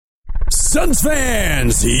Suns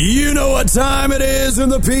fans, you know what time it is in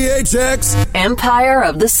the PHX. Empire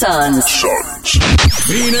of the Suns.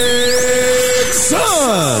 Phoenix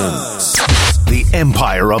Suns. The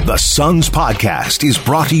Empire of the Suns podcast is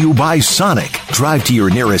brought to you by Sonic. Drive to your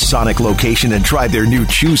nearest Sonic location and try their new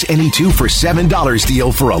Choose Any Two for $7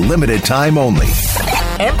 deal for a limited time only.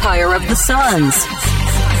 Empire of the Suns.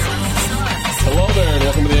 Hello there, and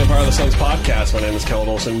welcome to the Empire of the Suns podcast. My name is Kellen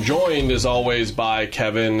Olson, joined as always by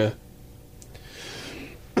Kevin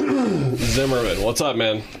Zimmerman. What's up,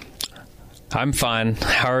 man? I'm fine.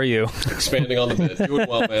 How are you? Expanding on the bit. Doing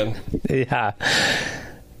well, man.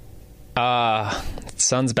 Yeah.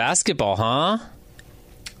 Suns basketball, huh?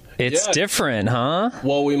 It's different, huh?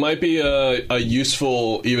 Well, we might be a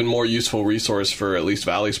useful, even more useful resource for at least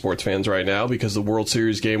Valley sports fans right now, because the World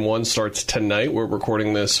Series Game 1 starts tonight. We're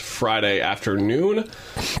recording this Friday afternoon,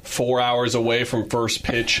 4 hours away from first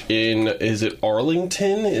pitch in, is it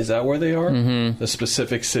Arlington? Is that where they are? Mm-hmm. The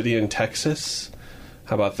specific city in Texas?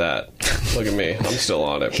 How about that? Look at me. I'm still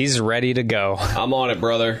on it. He's ready to go. I'm on it,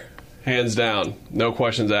 brother. Hands down. No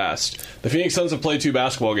questions asked. The Phoenix Suns have played 2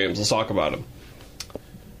 basketball games. Let's talk about them.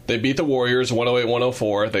 They beat the Warriors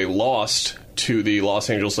 108-104. They lost to the Los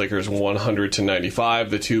Angeles Lakers 100-95.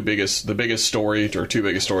 The biggest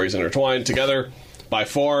stories intertwined together by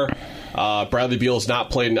far. Bradley Beal has not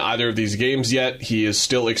played in either of these games yet. He is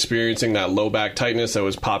still experiencing that low back tightness that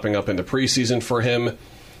was popping up in the preseason for him.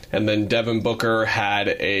 And then Devin Booker had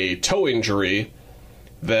a toe injury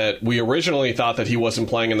that we originally thought that he wasn't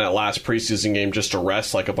playing in that last preseason game just to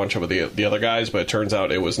rest like a bunch of the other guys, but it turns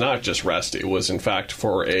out it was not just rest. It was, in fact,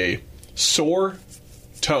 for a sore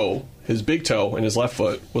toe. His big toe in his left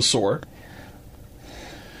foot was sore.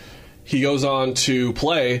 He goes on to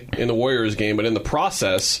play in the Warriors game, but in the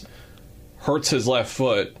process, hurts his left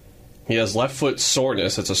foot. He has left foot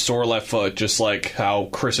soreness. It's a sore left foot, just like how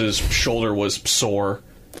Chris's shoulder was sore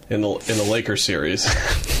in the Lakers series.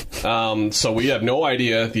 So we have no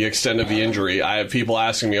idea the extent of the injury. I have people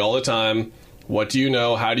asking me all the time, what do you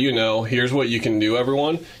know? How do you know? Here's what you can do,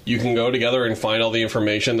 everyone. You can go together and find all the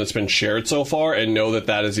information that's been shared so far and know that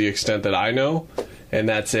that is the extent that I know. And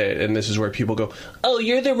that's it. And this is where people go, oh,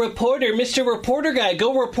 you're the reporter, Mr. Reporter guy.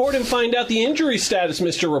 Go report and find out the injury status,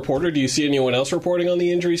 Mr. Reporter. Do you see anyone else reporting on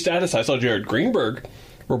the injury status? I saw Jared Greenberg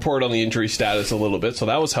report on the injury status a little bit, so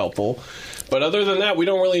that was helpful. But other than that, we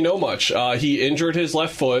don't really know much. He injured his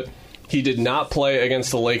left foot. He did not play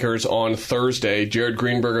against the Lakers on Thursday. Jared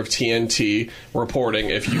Greenberg of TNT reporting.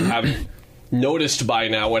 If you haven't noticed by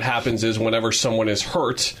now, what happens is whenever someone is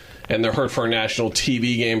hurt, and they're hurt for a national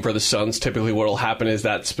TV game for the Suns, typically what will happen is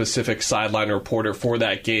that specific sideline reporter for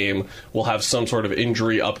that game will have some sort of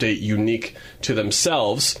injury update unique to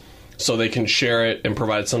themselves, so they can share it and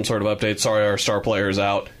provide some sort of update. Sorry, our star player is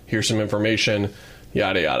out. Here's some information,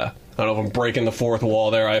 yada, yada. I don't know if I'm breaking the fourth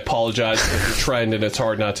wall there. I apologize if it's a trend and it's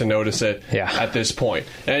hard not to notice it at this point.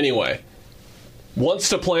 Anyway, wants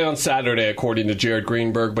to play on Saturday, according to Jared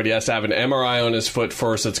Greenberg, but he has to have an MRI on his foot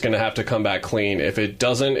first. It's going to have to come back clean. If it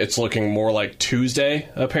doesn't, it's looking more like Tuesday,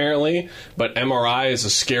 apparently. But MRI is a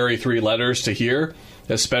scary 3 letters to hear,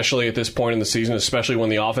 especially at this point in the season, especially when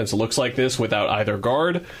the offense looks like this without either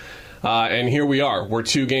guard. And here we are. We're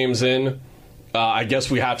 2 games in. I guess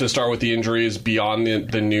we have to start with the injuries beyond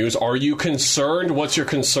the news. Are you concerned? What's your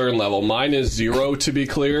concern level? Mine is 0, to be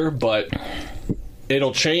clear, but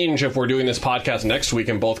it'll change if we're doing this podcast next week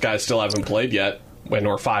and both guys still haven't played yet when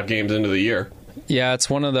we're 5 games into the year. Yeah, it's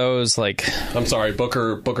one of those, like... I'm sorry,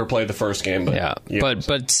 Booker played the first game, but... Yeah,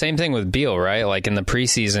 but same thing with Beal, right? Like, in the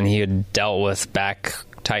preseason, he had dealt with back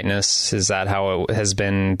tightness. Is that how it has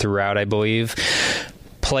been throughout, I believe?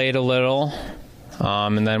 Played a little...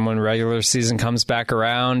 and then when regular season comes back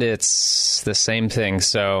around, it's the same thing.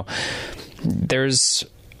 So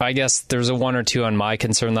I guess there's a 1 or 2 on my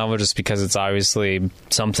concern level, just because it's obviously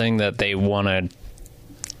something that they want to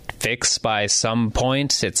fix by some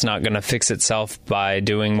point. It's not going to fix itself by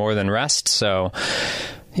doing more than rest. So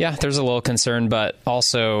yeah, there's a little concern, but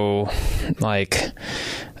also, like...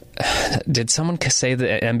 Did someone say the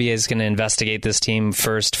NBA is going to investigate this team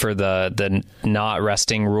first for the not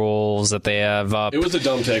resting rules that they have up? It was a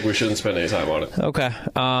dumb take. We shouldn't spend any time on it. Okay.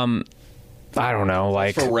 I don't know.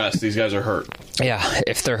 Like, for rest, these guys are hurt. Yeah,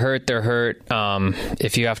 if they're hurt, they're hurt.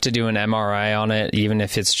 If you have to do an MRI on it, even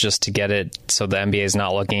if it's just to get it so the NBA is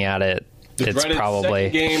not looking at it, it's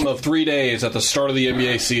probably... Second game of 3 days at the start of the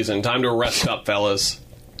NBA season. Time to rest up, fellas.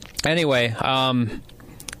 Anyway,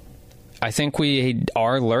 I think we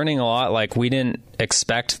are learning a lot. Like, we didn't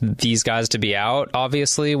expect these guys to be out,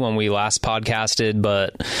 obviously, when we last podcasted,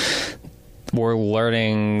 but we're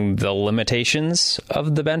learning the limitations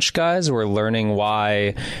of the bench guys. We're learning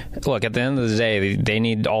why. Look, at the end of the day, they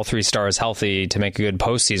need all 3 stars healthy to make a good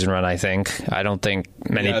postseason run, I think. I don't think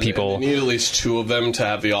many people... They need at least 2 of them to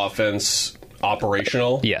have the offense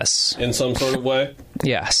operational. Yes. In some sort of way.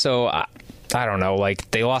 Yeah, so... I don't know,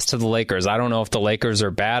 like, they lost to the Lakers. I don't know if the Lakers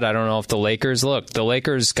are bad. I don't know if the Lakers... Look, the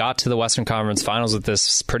Lakers got to the Western Conference Finals with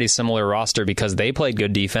this pretty similar roster because they played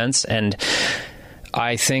good defense, and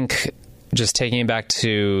I think... Just taking it back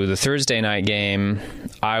to the Thursday night game,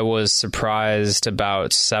 I was surprised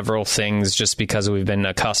about several things just because we've been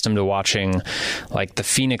accustomed to watching, like, the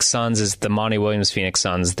Phoenix Suns is the Monty Williams Phoenix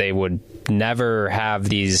Suns. They would never have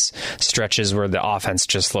these stretches where the offense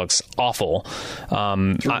just looks awful.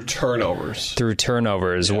 Through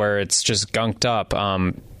turnovers, where it's just gunked up.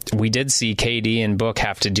 We did see KD and Book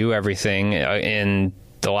have to do everything in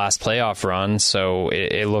the last playoff run, so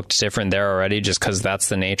it looked different there already just because that's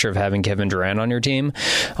the nature of having Kevin Durant on your team.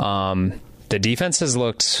 The defense has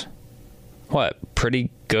looked,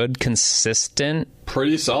 pretty good, consistent?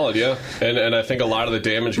 Pretty solid, yeah. And I think a lot of the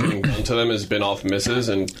damage getting done to them has been off misses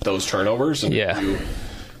and those turnovers. And yeah. You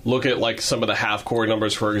look at like some of the half-court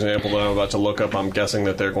numbers, for example, that I'm about to look up. I'm guessing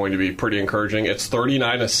that they're going to be pretty encouraging. It's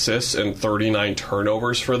 39 assists and 39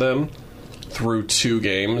 turnovers for them through 2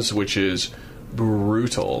 games, which is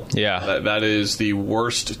brutal. Yeah. That is the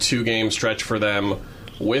worst 2-game stretch for them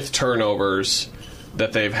with turnovers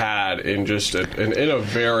that they've had in just in a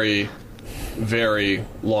very, very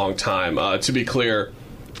long time. To be clear,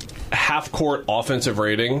 half-court offensive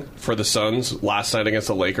rating for the Suns last night against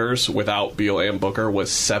the Lakers without Beal and Booker was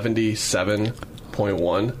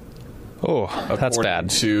 77.1. Oh, that's bad.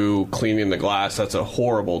 To cleaning the glass, that's a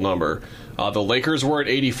horrible number. The Lakers were at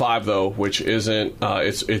 85, though, which isn't...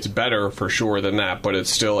 it's better for sure than that, but it's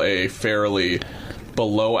still a fairly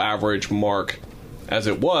below-average mark as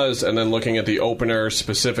it was. And then looking at the opener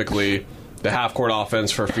specifically, the half-court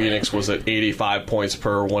offense for Phoenix was at 85 points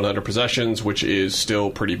per 100 possessions, which is still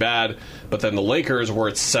pretty bad. But then the Lakers were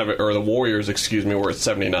at the Warriors, were at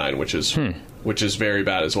 79, which is very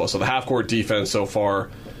bad as well. So the half-court defense so far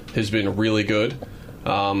has been really good.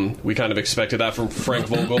 We kind of expected that from Frank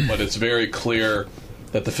Vogel, but it's very clear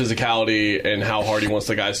that the physicality and how hard he wants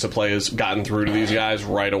the guys to play has gotten through to these guys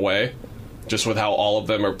right away. Just with how all of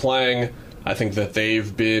them are playing, I think that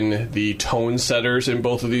they've been the tone setters in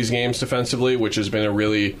both of these games defensively, which has been a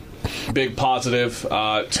really big positive.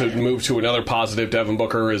 To move to another positive, Devin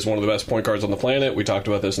Booker is one of the best point guards on the planet. We talked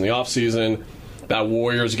about this in the offseason. That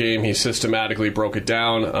Warriors game, he systematically broke it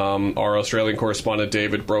down. Our Australian correspondent,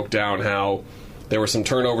 David, broke down how there were some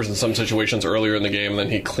turnovers in some situations earlier in the game, and then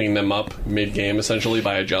he cleaned them up mid-game, essentially,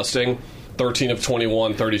 by adjusting. 13 of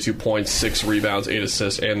 21, 32 points, 6 rebounds, 8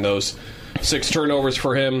 assists, and those 6 turnovers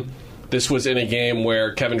for him. This was in a game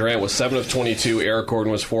where Kevin Durant was 7 of 22, Eric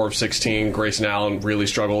Gordon was 4 of 16, Grayson Allen really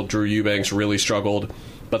struggled, Drew Eubanks really struggled,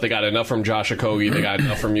 but they got enough from Josh Okogie, they got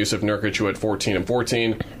enough from Yusuf Nurkic, who had 14 and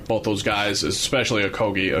 14. Both those guys, especially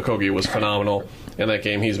Okogie. Okogie was phenomenal in that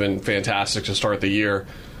game. He's been fantastic to start the year.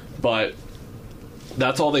 But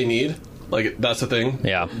that's all they need. Like, that's the thing.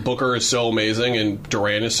 Yeah. Booker is so amazing and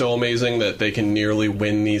Durant is so amazing that they can nearly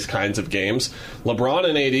win these kinds of games. LeBron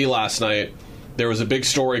and AD last night, there was a big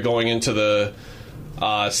story going into the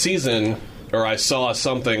season, or I saw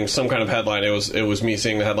some kind of headline. It was me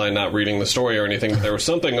seeing the headline, not reading the story or anything. But there was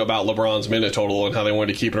something about LeBron's minute total and how they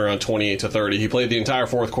wanted to keep it around 28 to 30. He played the entire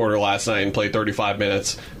fourth quarter last night and played 35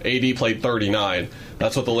 minutes. AD played 39.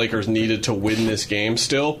 That's what the Lakers needed to win this game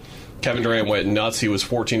still. Kevin Durant went nuts. He was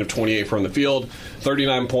 14 of 28 from the field,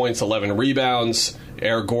 39 points, 11 rebounds.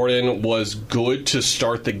 Eric Gordon was good to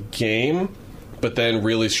start the game, but then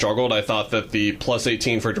really struggled. I thought that the plus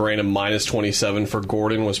 18 for Durant and minus 27 for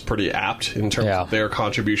Gordon was pretty apt in terms of their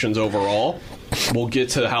contributions overall. We'll get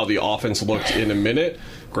to how the offense looked in a minute.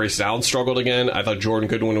 Grayson Allen struggled again. I thought Jordan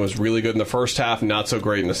Goodwin was really good in the first half, not so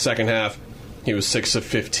great in the second half. He was 6 of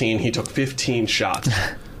 15. He took 15 shots.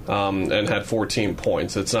 And had 14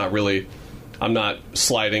 points. It's not really... I'm not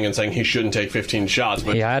sliding and saying he shouldn't take 15 shots,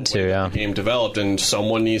 but he had to, yeah. The game developed, and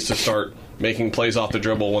someone needs to start making plays off the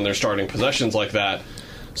dribble when they're starting possessions like that,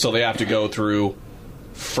 so they have to go through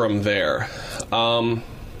from there.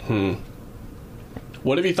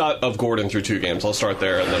 What have you thought of Gordon through 2 games? I'll start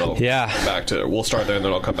there, and then I'll come back to... We'll start there, and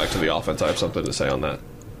then I'll come back to the offense. I have something to say on that.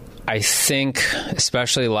 I think,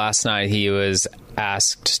 especially last night, he was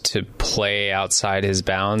asked to play outside his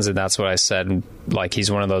bounds, and that's what I said. Like,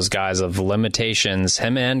 he's one of those guys of limitations.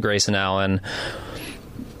 Him and Grayson Allen,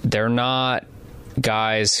 they're not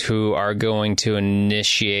guys who are going to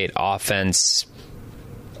initiate offense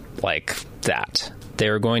like that. They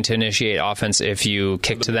were going to initiate offense if you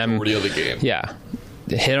kick to them. Majority of the game. Yeah.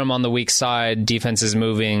 Hit them on the weak side. Defense is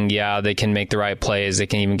moving. Yeah, they can make the right plays. They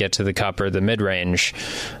can even get to the cup or the mid-range.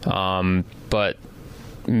 But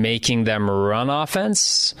making them run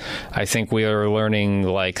offense, I think we are learning,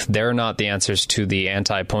 like, they're not the answers to the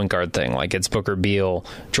anti-point guard thing. Like, it's Booker, Beal.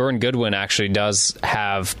 Jordan Goodwin actually does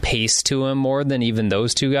have pace to him more than even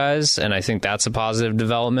those two guys, and I think that's a positive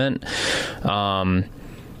development.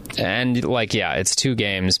 And, like, yeah, it's 2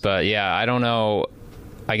 games, but, yeah, I don't know.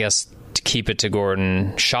 I guess to keep it to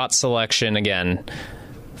Gordon, shot selection, again,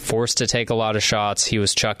 forced to take a lot of shots. He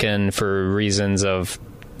was chucking for reasons of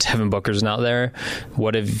Devin Booker's not there.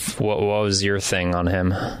 What was your thing on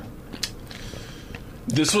him?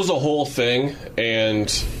 This was a whole thing,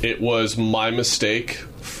 and it was my mistake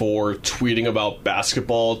for tweeting about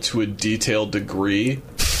basketball to a detailed degree,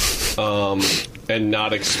 and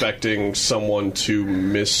not expecting someone to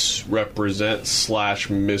misrepresent /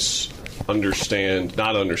 misunderstand,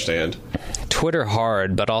 not understand. Twitter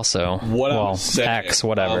hard, but also X,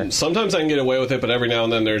 whatever. Sometimes I can get away with it, but every now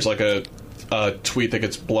and then there's like a tweet that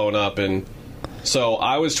gets blown up. And so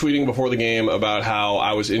I was tweeting before the game about how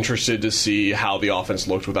I was interested to see how the offense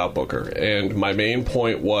looked without Booker. And my main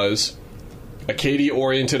point was a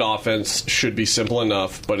KD-oriented offense should be simple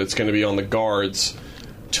enough, but it's going to be on the guards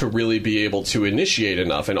to really be able to initiate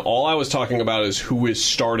enough. And all I was talking about is who is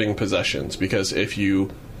starting possessions, because if you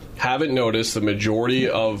haven't noticed, the majority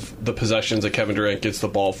of the possessions that Kevin Durant gets the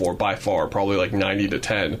ball for, by far, probably like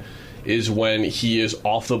 90-10, is when he is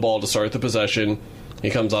off the ball to start the possession. He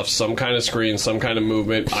comes off some kind of screen, some kind of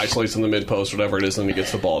movement, isolates in the mid-post, whatever it is, and he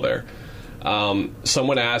gets the ball there.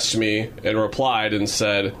 Someone asked me and replied and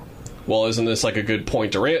said, well, isn't this like a good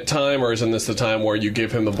point Durant time, or isn't this the time where you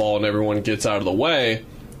give him the ball and everyone gets out of the way,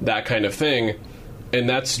 that kind of thing? And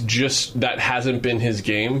that hasn't been his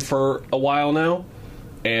game for a while now.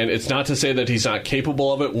 And it's not to say that he's not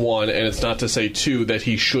capable of it, 1, and it's not to say, 2, that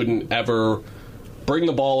he shouldn't ever bring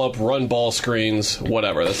the ball up, run ball screens,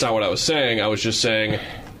 whatever. That's not what I was saying. I was just saying,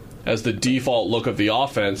 as the default look of the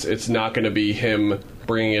offense, it's not going to be him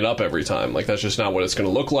bringing it up every time. Like, that's just not what it's going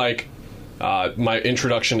to look like. My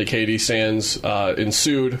introduction to KD Sands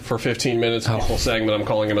ensued for 15 minutes, people saying that I'm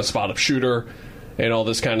calling him a spot-up shooter and all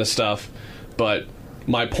this kind of stuff. But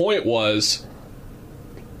my point was,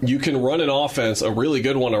 you can run an offense, a really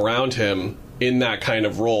good one, around him in that kind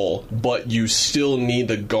of role, but you still need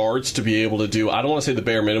the guards to be able to do, I don't want to say the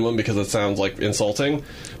bare minimum because it sounds like insulting,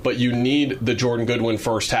 but you need the Jordan Goodwin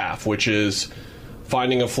first half, which is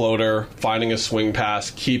finding a floater, finding a swing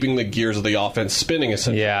pass, keeping the gears of the offense spinning,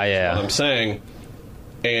 essentially. Yeah. What I'm saying.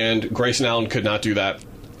 And Grayson Allen could not do that.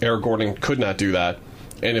 Eric Gordon could not do that.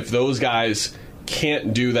 And if those guys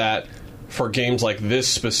can't do that for games like this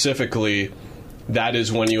specifically, that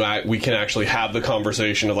is when we can actually have the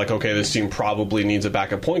conversation of like, okay, this team probably needs a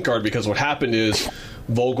backup point guard, because what happened is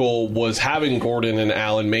Vogel was having Gordon and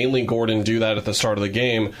Allen, mainly Gordon, do that at the start of the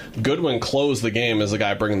game. Goodwin closed the game as the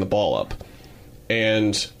guy bringing the ball up.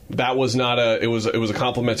 And that was not it was a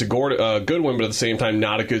compliment to Goodwin, but at the same time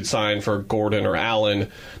not a good sign for Gordon or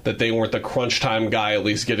Allen that they weren't the crunch time guy, at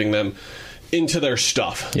least getting them into their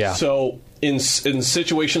stuff. Yeah. So in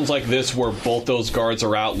situations like this where both those guards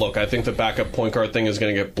are out, look, I think the backup point guard thing is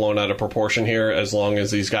going to get blown out of proportion here as long as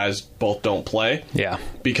these guys both don't play. Yeah.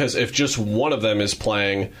 Because if just one of them is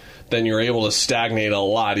playing, then you're able to stagnate a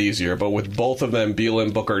lot easier. But with both of them, Beal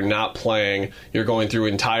and Booker, not playing, you're going through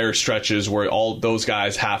entire stretches where all those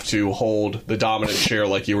guys have to hold the dominant share,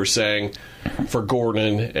 like you were saying, for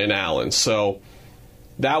Gordon and Allen. So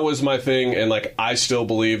that was my thing, and like I still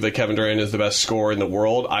believe that Kevin Durant is the best scorer in the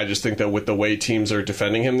world. I just think that with the way teams are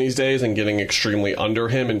defending him these days and getting extremely under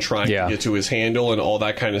him and trying to get to his handle and all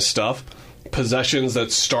that kind of stuff, possessions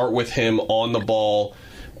that start with him on the ball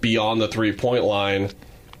beyond the three-point line,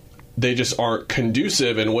 they just aren't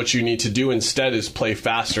conducive, and what you need to do instead is play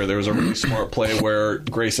faster. There was a really smart play where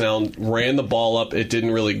Grayson Allen ran the ball up. It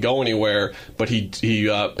didn't really go anywhere, but he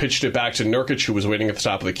pitched it back to Nurkic, who was waiting at the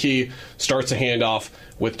top of the key, starts a handoff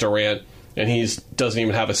with Durant, and he doesn't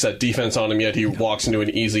even have a set defense on him yet. He walks into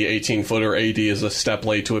an easy 18-footer. AD is a step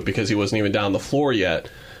late to it because he wasn't even down the floor yet.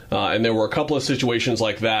 And there were a couple of situations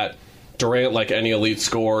like that. Durant, like any elite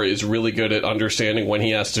scorer, is really good at understanding when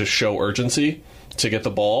he has to show urgency to get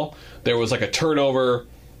the ball. There was like a turnover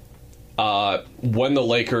when the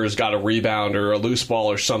Lakers got a rebound or a loose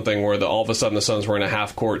ball or something where all of a sudden the Suns were in a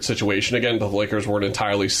half-court situation again, but the Lakers weren't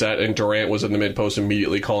entirely set, and Durant was in the mid-post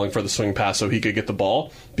immediately calling for the swing pass so he could get the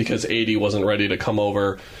ball because AD wasn't ready to come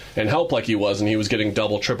over and help like he was, and he was getting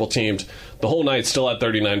double, triple teamed. The whole night, still at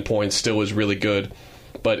 39 points, still was really good.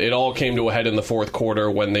 But it all came to a head in the fourth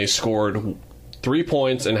quarter when they scored 3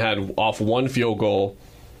 points and had off 1 field goal,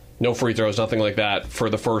 no free throws, nothing like that, for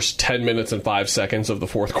the first 10 minutes and 5 seconds of the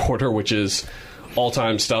fourth quarter, which is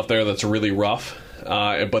all-time stuff there that's really rough.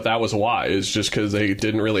 But that was why, is just because they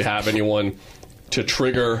didn't really have anyone to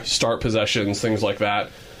trigger, start possessions, things like that.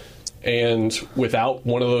 And without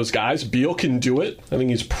one of those guys, Beal can do it. I think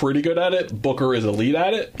he's pretty good at it. Booker is elite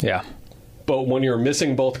at it. Yeah. But when you're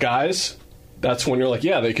missing both guys, that's when you're like,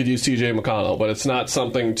 yeah, they could use TJ McConnell. But it's not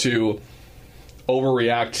something to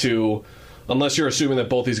overreact to unless you're assuming that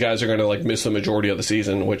both these guys are going to like miss the majority of the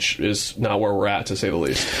season, which is not where we're at, to say the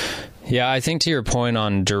least. Yeah, I think to your point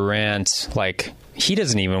on Durant, like, he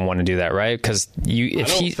doesn't even want to do that, right? Because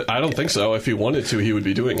I don't think so. If he wanted to, he would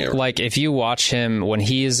be doing it. Like, if you watch him when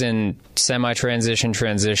he is in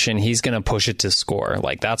semi-transition, he's going to push it to score.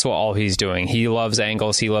 Like, that's all he's doing. He loves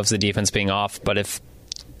angles. He loves the defense being off. But if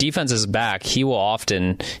defense is back, he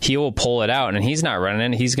will pull it out, and he's not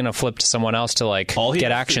running. He's going to flip to someone else to like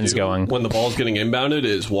get actions going. When the ball's getting inbounded,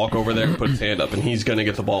 is walk over there and put his hand up, and he's going to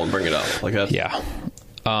get the ball and bring it up like that. Yeah.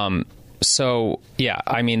 So yeah,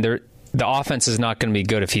 I mean, the offense is not going to be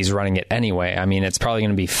good if he's running it anyway. I mean, it's probably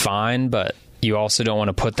going to be fine, but you also don't want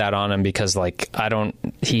to put that on him because, like,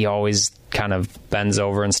 he always kind of bends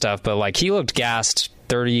over and stuff. But, like, he looked gassed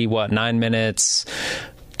 9 minutes,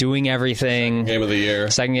 doing everything. Second game of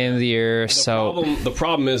the year. The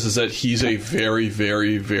problem is that he's a very,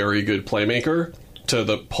 very, very good playmaker, to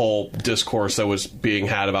the whole discourse that was being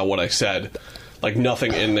had about what I said. Like,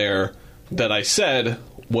 nothing in there that I said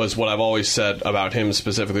was what I've always said about him,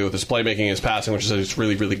 specifically with his playmaking, his passing, which is that it's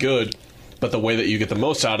really, really good. But the way that you get the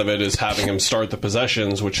most out of it is having him start the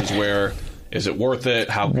possessions, which is where, is it worth it?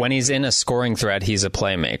 When he's in a scoring threat, he's a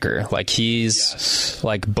playmaker. Like,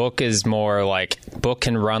 like, Book is more like, Book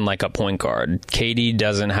can run like a point guard. KD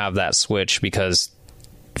doesn't have that switch because,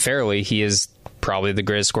 fairly, he is probably the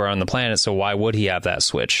greatest scorer on the planet, so why would he have that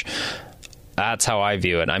switch? That's how I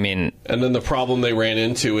view it. I mean... And then the problem they ran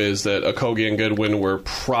into is that Okogie and Goodwin were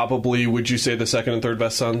probably, would you say, the second and third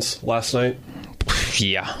best Suns last night?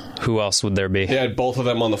 Yeah. Who else would there be? They had both of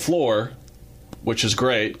them on the floor, which is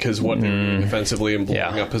great, because what they're doing defensively and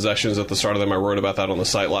blowing up possessions at the start of them, I wrote about that on the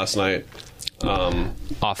site last night.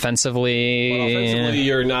 Offensively,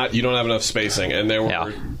 you don't have enough spacing, and there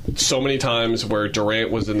were so many times where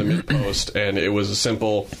Durant was in the mid post, and it was a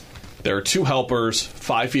simple, there are two helpers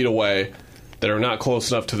 5 feet away that are not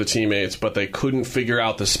close enough to the teammates, but they couldn't figure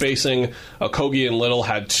out the spacing. Okogie and Little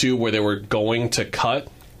had two where they were going to cut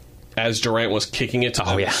as Durant was kicking it to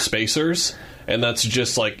the spacers, and that's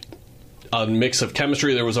just like a mix of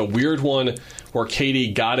chemistry. There was a weird one where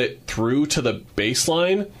Katie got it through to the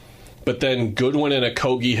baseline, but then Goodwin and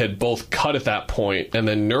Okogie had both cut at that point, and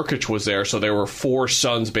then Nurkic was there, so there were 4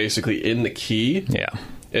 Suns basically in the key. Yeah.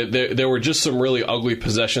 There were just some really ugly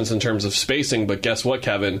possessions in terms of spacing, but guess what,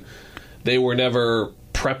 Kevin? They were never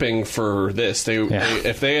prepping for this.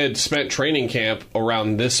 If they had spent training camp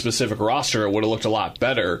around this specific roster, it would have looked a lot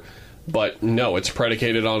better. But no, it's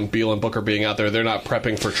predicated on Beal and Booker being out there. They're not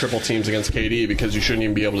prepping for triple teams against KD because you shouldn't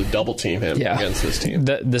even be able to double team him against this team.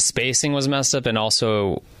 The spacing was messed up, and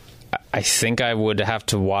also I think I would have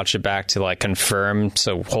to watch it back to like confirm,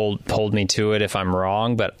 so hold me to it if I'm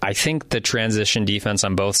wrong, but I think the transition defense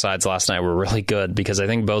on both sides last night were really good because I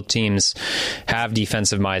think both teams have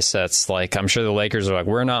defensive mindsets. Like, I'm sure the Lakers are like,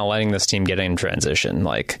 we're not letting this team get in transition.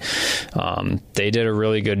 Like, they did a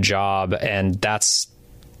really good job, and that's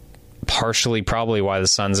partially probably why the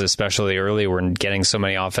Suns, especially early, were getting so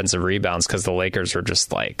many offensive rebounds, because the Lakers were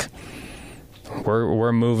just like,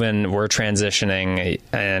 we're moving, we're transitioning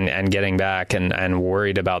and getting back and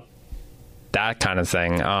worried about that kind of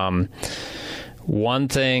thing. One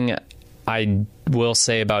thing I will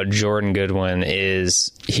say about Jordan Goodwin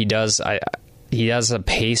is he has a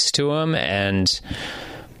pace to him, and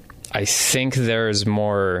I think there's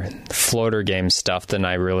more floater game stuff than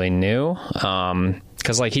I really knew.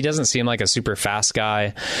 Because like, he doesn't seem like a super fast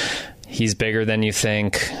guy. He's bigger than you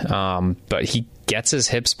think, but he gets his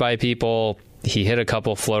hips by people. He hit a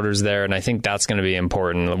couple floaters there, and I think that's going to be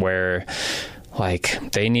important, where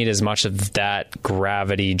like they need as much of that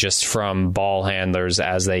gravity just from ball handlers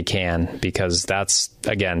as they can, because that's,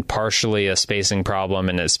 again, partially a spacing problem,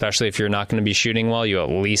 and especially if you're not going to be shooting well, you at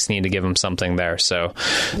least need to give them something there. So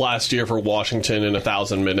last year for Washington in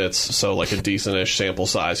 1,000 minutes, so like a decent-ish sample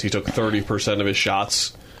size, he took 30% of his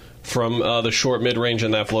shots from the short mid-range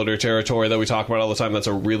in that floater territory that we talk about all the time. That's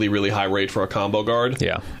a really, really high rate for a combo guard.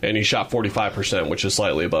 Yeah. And he shot 45%, which is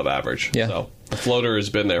slightly above average. Yeah. So the floater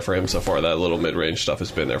has been there for him so far. That little mid-range stuff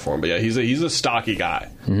has been there for him. But yeah, he's a stocky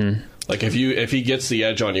guy. Mm-hmm. Like, if he gets the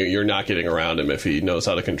edge on you, you're not getting around him if he knows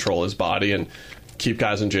how to control his body. And keep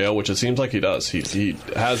guys in jail, which it seems like he does. He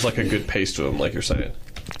has like a good pace to him, like you're saying.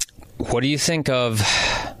 What do you think of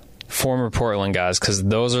former Portland guys? Because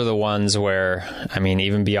those are the ones where, I mean,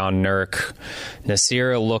 even beyond Nurk,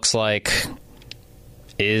 Nasir looks like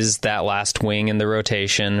is that last wing in the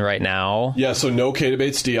rotation right now. Yeah, so no Keita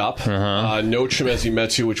Bates-Diop, no Chimezie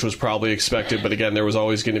Metu, which was probably expected, but again, there was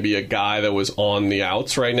always going to be a guy that was on the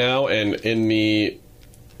outs right now, and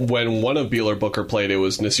when one of Beal or Booker played, it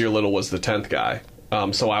was Nasir Little was the 10th guy.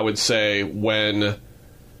 So I would say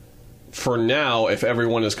for now, if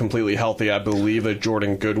everyone is completely healthy, I believe that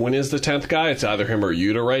Jordan Goodwin is the 10th guy. It's either him or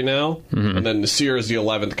Yuta right now. And then Nasir is the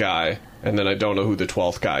 11th guy, and then I don't know who the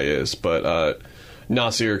 12th guy is, but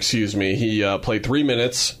Nasir, excuse me, he played 3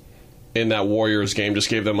 minutes in that Warriors game, just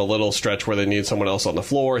gave them a little stretch where they need someone else on the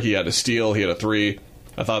floor. He had a steal, he had a 3.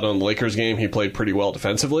 I thought on the Lakers game, he played pretty well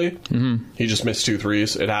defensively. He just missed 2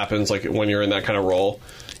 threes. It happens, like when you're in that kind of role,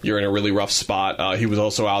 you're in a really rough spot. He was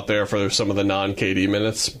also out there for some of the non-KD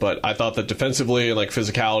minutes, but I thought that defensively and like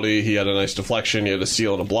physicality, he had a nice deflection, he had a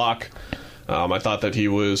steal and a block. I thought that he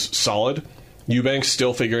was solid. Eubank's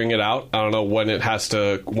still figuring it out. I don't know when it's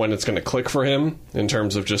going to click for him in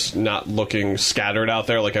terms of just not looking scattered out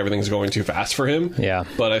there like everything's going too fast for him. Yeah.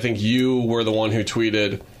 But I think you were the one who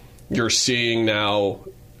tweeted, you're seeing now,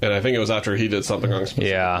 and I think it was after he did something wrong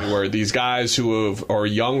specifically, where these guys who are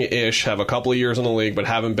young-ish, have a couple of years in the league, but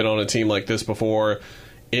haven't been on a team like this before,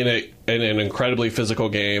 in an incredibly physical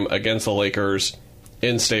game against the Lakers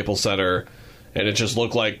in Staples Center, and it just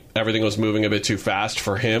looked like everything was moving a bit too fast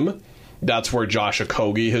for him. That's where Josh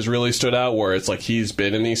Okogie has really stood out, where it's like he's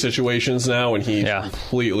been in these situations now, and he's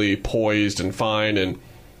completely poised and fine and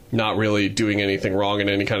not really doing anything wrong in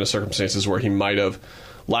any kind of circumstances where he might have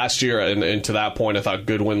last year. And to that point, I thought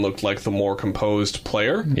Goodwin looked like the more composed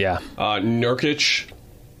player. Yeah. Nurkic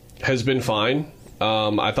has been fine.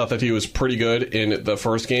 I thought that he was pretty good in the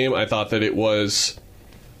first game. I thought that it was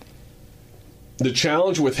the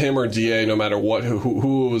challenge with him or DA, no matter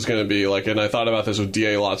who it was going to be. Like, and I thought about this with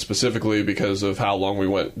DA a lot specifically because of how long we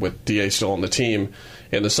went with DA still on the team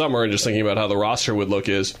in the summer, and just thinking about how the roster would look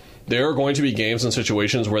is there are going to be games and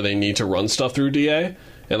situations where they need to run stuff through DA.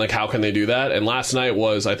 And, like, how can they do that? And last night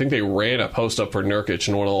I think they ran a post-up for Nurkic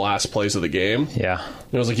in one of the last plays of the game. Yeah.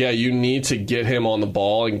 And it was like, yeah, you need to get him on the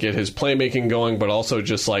ball and get his playmaking going, but also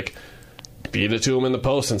just, like, beat it to him in the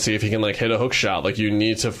post and see if he can, like, hit a hook shot. Like, you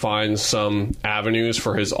need to find some avenues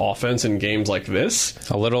for his offense in games like this.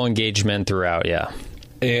 A little engagement throughout, yeah.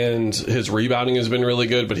 And his rebounding has been really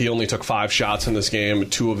good, but he only took 5 shots in this game.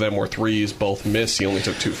 2 of them were threes, both missed. He only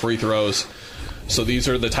took 2 free throws. So these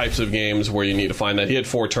are the types of games where you need to find that. He had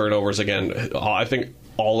 4 turnovers. Again, I think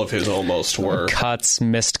all of his almost were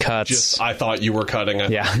missed cuts. I thought you were cutting. I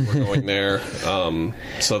thought you were going there.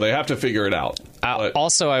 So they have to figure it out.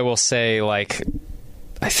 Also, I will say, like,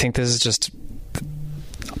 I think this is just...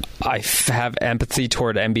 I have empathy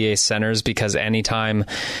toward NBA centers because anytime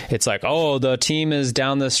it's like, oh, the team is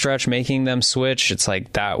down the stretch making them switch, it's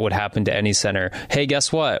like that would happen to any center. Hey,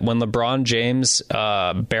 guess what? When LeBron James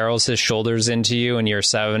barrels his shoulders into you and you're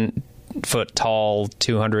 7 foot tall,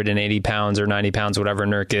 280 pounds or 90 pounds, whatever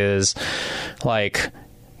Nurk is, like,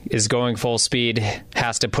 is going full speed,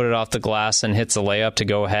 has to put it off the glass and hits a layup to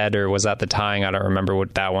go ahead, or was that the tying? I don't remember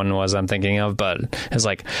what that one was I'm thinking of, but it's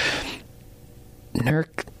like...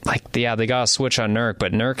 Nurk, like, yeah, they got a switch on Nurk,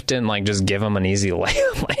 but Nurk didn't, like, just give him an easy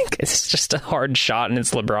layup. Like, it's just a hard shot, and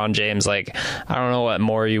it's LeBron James. Like, I don't know what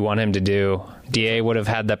more you want him to do. DA would have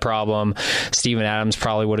had that problem. Steven Adams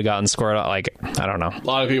probably would have gotten scored out. Like, I don't know. A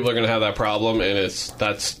lot of people are going to have that problem, and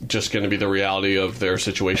that's just going to be the reality of their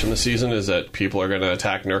situation this season, is that people are going to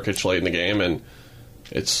attack Nurkic late in the game, and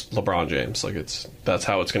it's LeBron James. Like, that's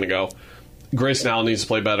how it's going to go. Grayson Allen needs to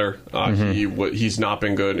play better. He's not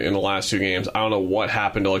been good in the last 2 games. I don't know what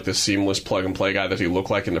happened to, like, the seamless plug-and-play guy that he looked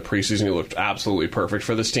like in the preseason. He looked absolutely perfect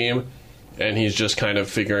for this team, and he's just kind of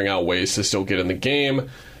figuring out ways to still get in the game.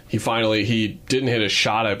 He didn't hit a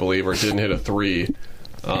shot, I believe, or didn't hit a 3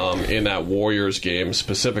 in that Warriors game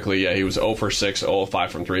specifically. Yeah, he was 0 for 6, 0 of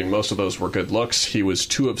 5 from 3, and most of those were good looks. He was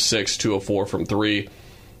 2 of 6, 2 of 4 from 3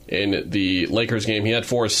 in the Lakers game. He had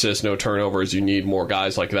 4 assists, no turnovers. You need more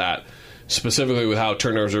guys like that. Specifically with how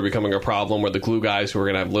turnovers are becoming a problem, where the glue guys who are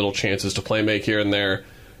going to have little chances to play make here and there,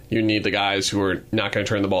 you need the guys who are not going to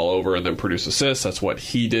turn the ball over and then produce assists. That's what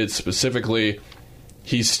he did specifically.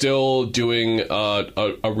 He's still doing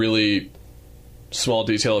a really small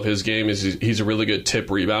detail of his game is he's a really good tip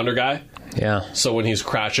rebounder guy. Yeah. So when he's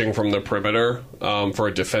crashing from the perimeter for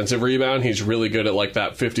a defensive rebound, he's really good at, like,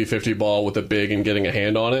 that 50-50 ball with a big and getting a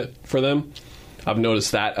hand on it for them. I've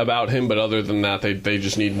noticed that about him, but other than that, they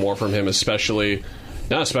just need more from him, but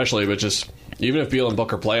just even if Beal and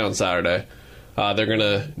Booker play on Saturday, they're going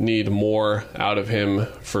to need more out of him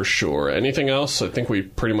for sure. Anything else? I think we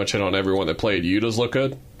pretty much hit on everyone that played. Yuta's look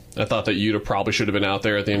good. I thought that Yuta probably should have been out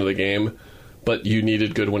there at the end of the game, but you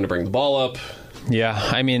needed Goodwin to bring the ball up. Yeah,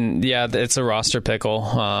 I mean, it's a roster pickle.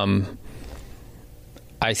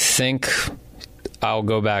 I think I'll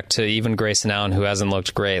go back to even Grayson Allen, who hasn't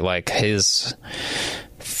looked great. Like, his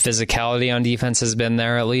physicality on defense has been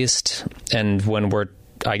there at least. And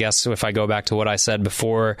I guess if I go back to what I said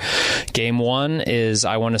before game one, is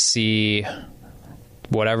I want to see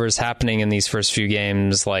whatever's happening in these first few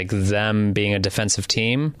games, like them being a defensive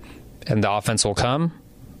team, and the offense will come,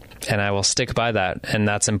 and I will stick by that. And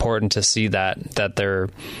that's important to see that they're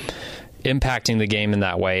impacting the game in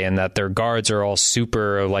that way, and that their guards are all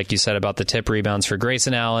super, like you said about the tip rebounds for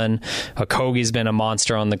Grayson Allen. Okogie's been a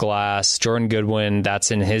monster on the glass. Jordan Goodwin,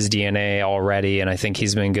 that's in his DNA already, and I think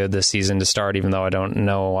he's been good this season to start, even though I don't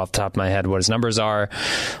know off the top of my head what his numbers are.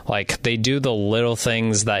 Like, they do the little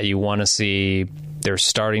things that you want to see. They're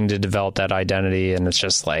starting to develop that identity, and it's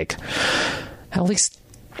just like, at least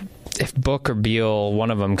if Book or Beal,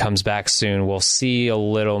 one of them comes back soon, we'll see a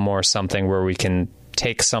little more something where we can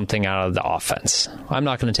take something out of the offense. I'm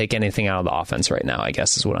not going to take anything out of the offense right now, I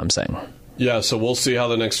guess is what I'm saying. Yeah, so we'll see how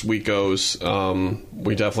the next week goes.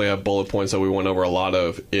 We definitely have bullet points that we went over a lot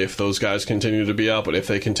of. If those guys continue to be out, but if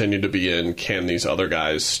they continue to be in, can these other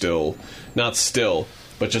guys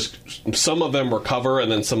but just some of them recover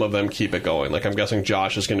and then some of them keep it going? Like, I'm guessing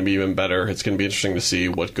Josh is going to be even better. It's going to be interesting to see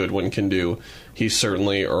what Goodwin can do. He's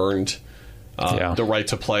certainly earned the right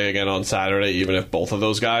to play again on Saturday, even if both of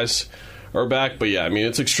those guys are back. But yeah, I mean,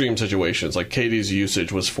 it's extreme situations. Like, KD's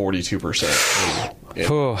usage was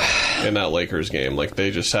 42% in that Lakers game. Like,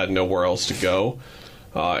 they just had nowhere else to go.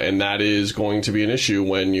 And that is going to be an issue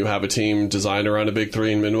when you have a team designed around a big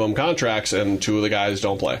three and minimum contracts and two of the guys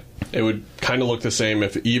don't play. It would kind of look the same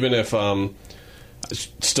if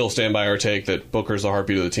still stand by our take that Booker's the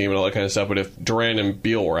heartbeat of the team and all that kind of stuff, but if Durant and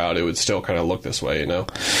Beal were out, it would still kind of look this way, you know?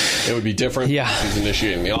 It would be different. Yeah. He's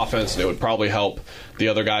initiating the offense, and it would probably help the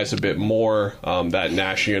other guys a bit more, that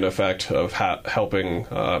Nashian effect of helping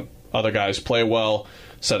other guys play well,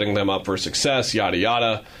 setting them up for success, yada,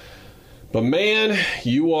 yada. But, man,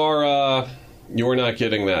 you are not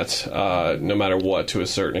getting that, no matter what, to a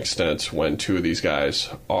certain extent, when two of these guys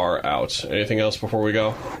are out. Anything else before we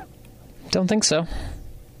go? Don't think so.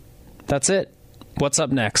 That's it. What's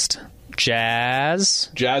up next? Jazz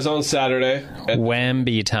on Saturday.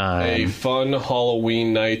 Wemby time. A fun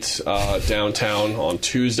Halloween night downtown on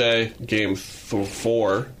Tuesday. Game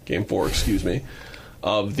 4,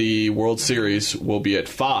 of the World Series will be at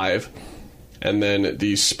 5. And then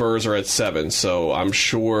the Spurs are at 7. So I'm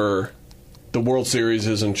sure the World Series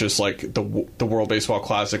isn't just like the World Baseball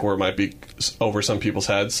Classic where it might be over some people's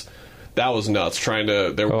heads. That was nuts.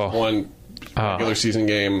 There was one regular season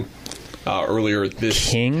game earlier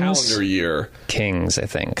this calendar year. Kings, I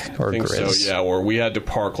think. Or Grizz. So, yeah, where we had to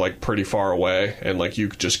park like pretty far away, and like you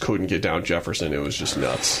just couldn't get down Jefferson. It was just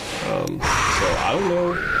nuts. So I don't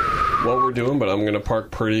know what we're doing, but I'm going to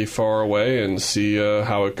park pretty far away and see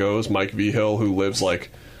how it goes. Mike Vigil, who lives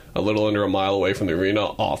like a little under a mile away from the arena,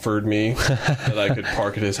 offered me that I could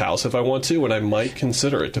park at his house if I want to, and I might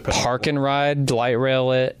consider it. Park and ride, light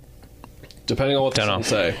rail it. Depending on what the Suns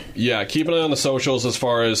say. Yeah, keep an eye on the socials as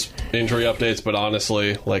far as injury updates, but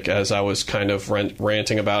honestly, like as I was kind of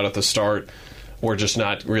ranting about at the start, we're just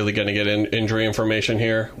not really going to get injury information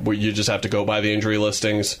here. You just have to go by the injury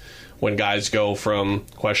listings. When guys go from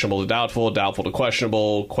questionable to doubtful to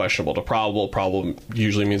questionable to probable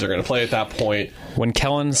usually means they're going to play at that point. When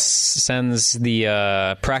Kellen sends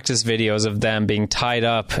the practice videos of them being tied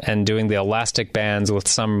up and doing the elastic bands with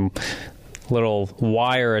some little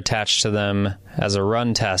wire attached to them as a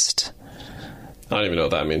run test. I don't even know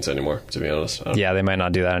what that means anymore, to be honest. Yeah, they might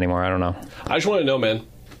not do that anymore. I don't know. I just want to know, man.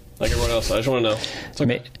 Like everyone else, I just want to know. It's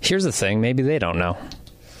okay. Here's the thing. Maybe they don't know.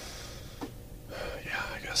 Yeah,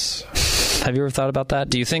 I guess. Have you ever thought about that?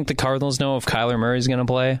 Do you think the Cardinals know if Kyler Murray's going to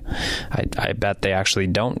play? I bet they actually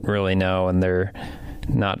don't really know, and they're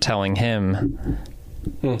not telling him.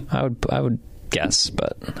 I would guess,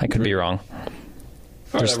 but I could be wrong.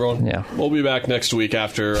 All right, everyone. Yeah. We'll be back next week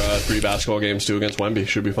after 3 basketball games, 2 against Wemby.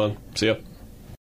 Should be fun. See ya.